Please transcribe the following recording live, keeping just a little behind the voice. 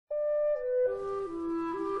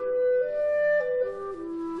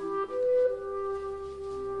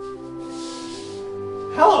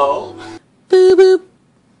Hello! Boop boop!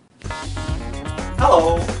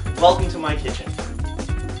 Hello! Welcome to my kitchen.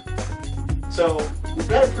 So, we've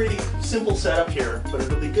got a pretty simple setup here, but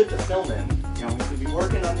it'll be good to film in. You know, we could be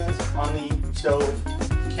working on this on the stove.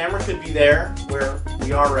 The camera could be there, where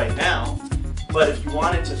we are right now. But if you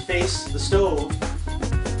wanted to face the stove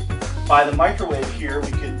by the microwave here, we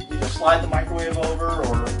could either slide the microwave over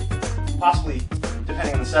or possibly,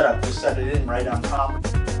 depending on the setup, just set it in right on top.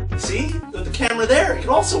 See? With the camera there, it can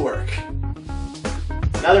also work.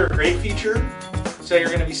 Another great feature, say you're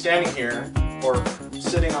going to be standing here, or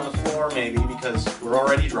sitting on the floor maybe because we're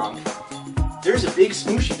already drunk. There's a big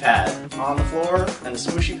smooshie pad on the floor, and the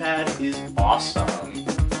smooshie pad is awesome.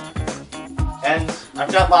 And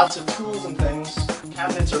I've got lots of tools and things.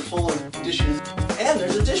 Cabinets are full of dishes. And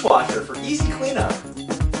there's a dishwasher for easy cleanup.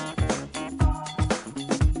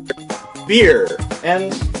 Beer.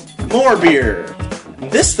 And more beer. And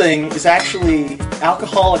this thing is actually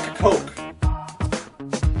alcoholic Coke.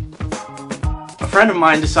 A friend of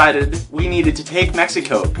mine decided we needed to take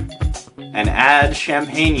Mexicoke and add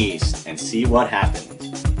champagne yeast and see what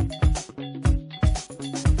happens.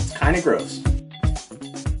 It's kind of gross.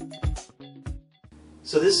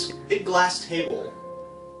 So this big glass table,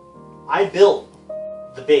 I built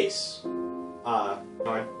the base. The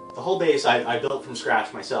whole base I built from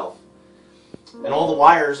scratch myself. And all the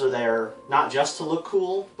wires are there not just to look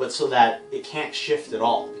cool, but so that it can't shift at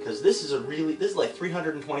all. Because this is like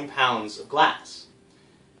 320 pounds of glass.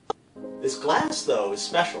 This glass though is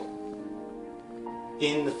special.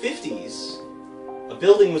 In the 50s, a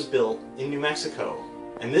building was built in New Mexico,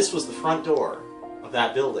 and this was the front door of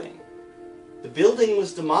that building. The building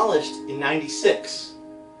was demolished in '96,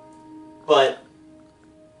 but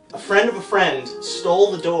a friend of a friend stole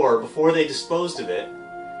the door before they disposed of it.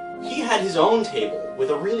 He had his own table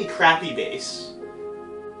with a really crappy base.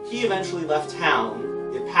 He eventually left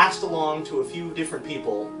town. It passed along to a few different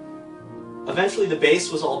people. Eventually the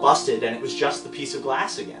base was all busted and it was just the piece of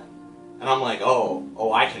glass again. And I'm like, oh,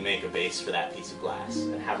 I can make a base for that piece of glass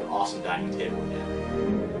and have an awesome dining table again.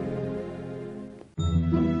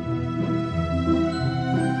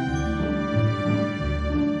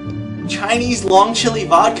 Chinese long chili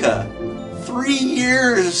vodka. 3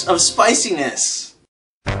 years of spiciness.